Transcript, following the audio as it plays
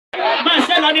Máa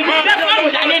ṣe lọ ní bọ́ọ̀lù fọ́ọ̀mù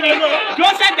dání ni. Dúró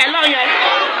sẹ́gbẹ̀ẹ́ lọ yẹn.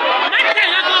 Má tẹ̀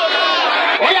lọ́kọ̀.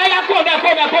 Ó yá yá kó bẹ̀.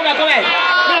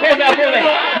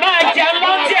 Máa jẹun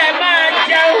lọ́tí ẹ̀ máa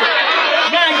jẹun.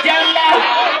 Máa jẹun lọ.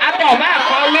 Atọ̀ bá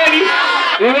kọ́ lórí.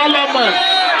 Ìwọ lọ́mọ.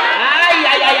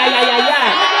 Ayayayayaya.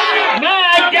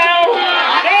 Máa jẹun.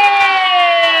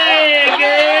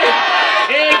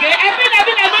 Ègè. Ẹbí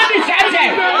má bì sẹ́sẹ̀.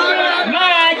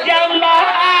 Máa jẹun lọ.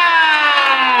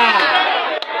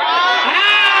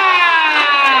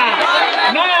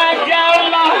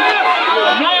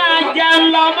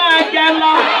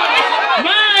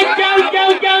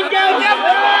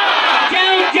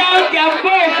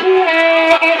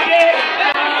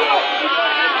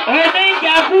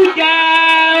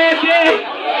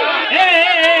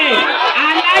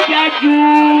 Alájàjù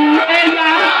ẹ̀yà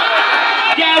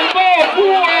jẹ̀mbó òkú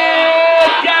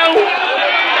jẹun.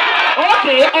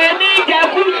 Òkè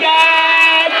oníjẹkújẹ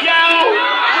jẹun.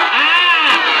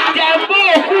 Jẹ̀mbó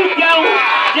òkú jẹun.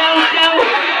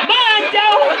 Máa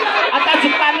jẹun.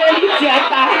 Àtàtìpa lórí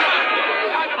tíátà.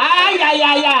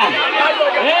 Ayayaya.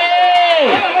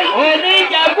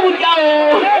 Oníjẹkújẹ o.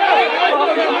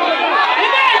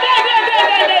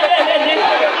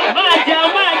 Máa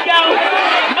jẹun.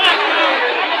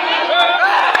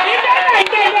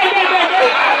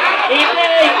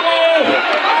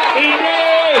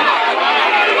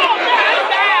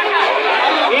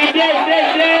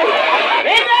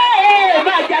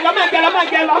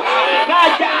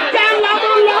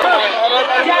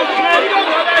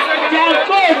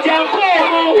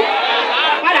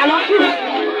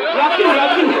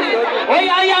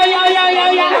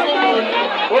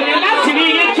 Òní láti rí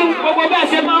yín tún gbogbo bẹ́ẹ̀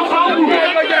ṣe máa ń fọ́ọ̀mù.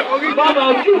 Bọ́mọ̀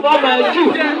ojú. Máa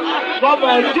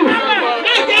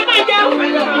jẹun.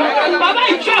 Bàbá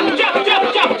yìí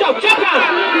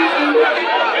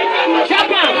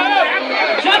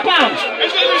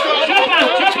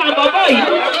chop am, bàbá yìí.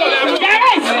 Jẹ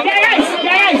rice,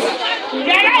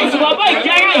 bàbá yìí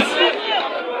jẹ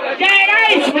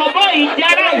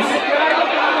rice.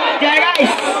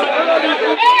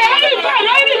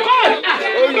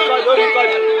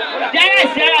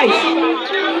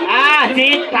 Ti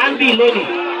tàbí lónìí.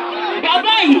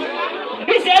 Bàbá yìí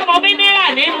bí ṣe mọ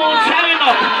mineral ní mu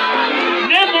 7up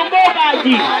ní mu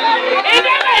bóbáàjì.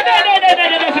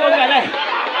 Ìdẹ́gbẹ̀dẹ́gbẹ̀dẹ́gbẹ̀dẹ́ fi ogun ẹ̀lẹ́.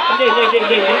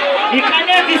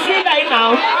 Ìkànnì fi sílẹ̀ yìí náà.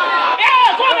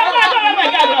 Kó o bá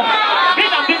jà lọ.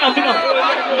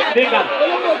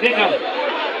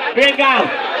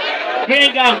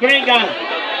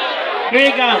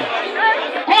 Bring am.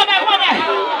 Kó o bá.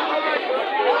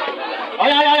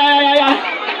 Oya.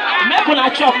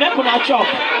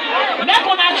 Make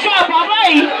una chop, bàbá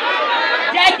yìí.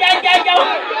 Jẹ.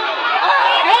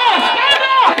 Oh,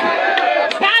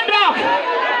 stand up,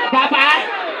 bàbá.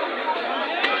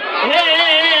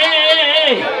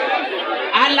 Hey,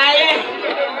 àlàyé.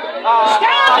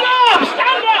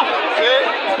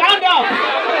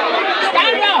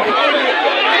 Stand up.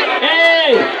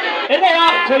 Hey, eléyà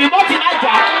kò ní mọ́tì náà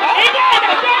jà.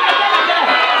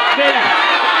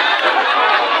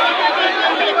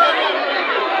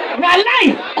 Wàláì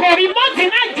kò rí mọ́tì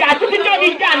náà jà títí tó fi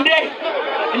jà ndé.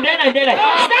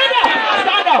 Stand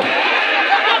up.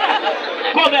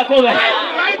 Kó bẹ̀.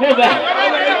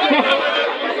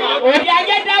 Òbí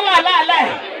ajé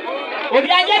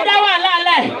dá wàhálà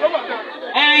lẹ̀.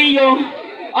 Ẹyin yo.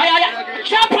 Ọ̀yà.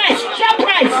 Shop price.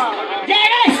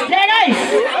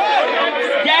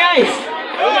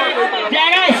 Jẹ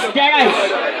rice.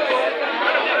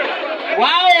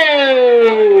 Wow.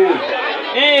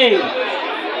 Hey.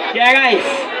 Jẹ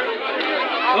rice.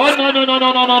 Oh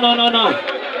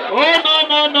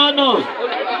no.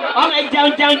 Ọmọ jẹun.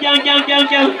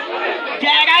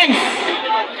 Jẹ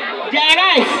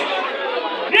rice.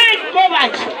 Drink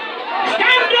coverage.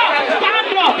 Stand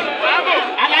up.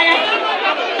 Alaye.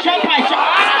 Shop price.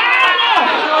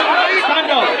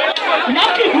 Stand up.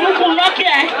 Lucky burúkú lucky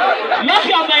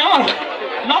ọmọ ẹ̀ hàn.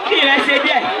 Lucky rẹ̀ ṣe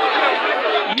díẹ̀.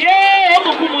 Yéé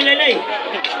òkùnkùn mu lélẹ̀.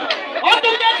 Ó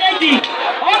tún méjèèjì.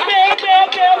 Ó gbé.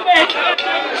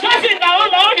 Sọ́sì ìdáwó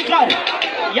lọ́wọ́ nìkan.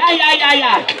 Yá.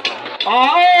 Oh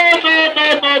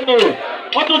no.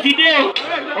 Ó tún ti dé o.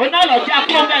 Ó náà lọ jà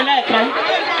kó bẹ́ẹ̀ lẹ́ẹ̀kan.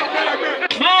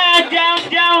 Máa jẹun.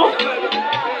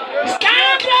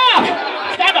 Stand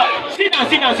up. Sit down.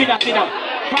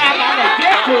 Farabalẹ̀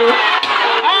jókòó.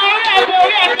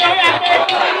 Orí ẹgbẹ́.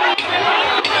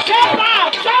 Ṣọ́pà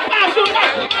ṣúgbà.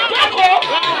 Jókòó.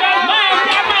 Máa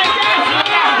jẹ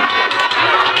ṣúgbà.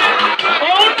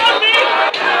 Òun tó ní.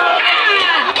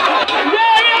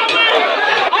 Lórí ọmọ.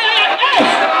 Ọ̀yà.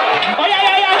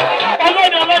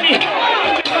 Olóni.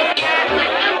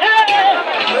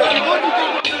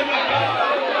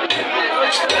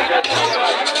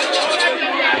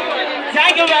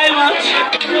 you very much.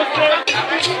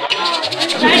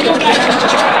 Thank you very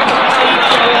much.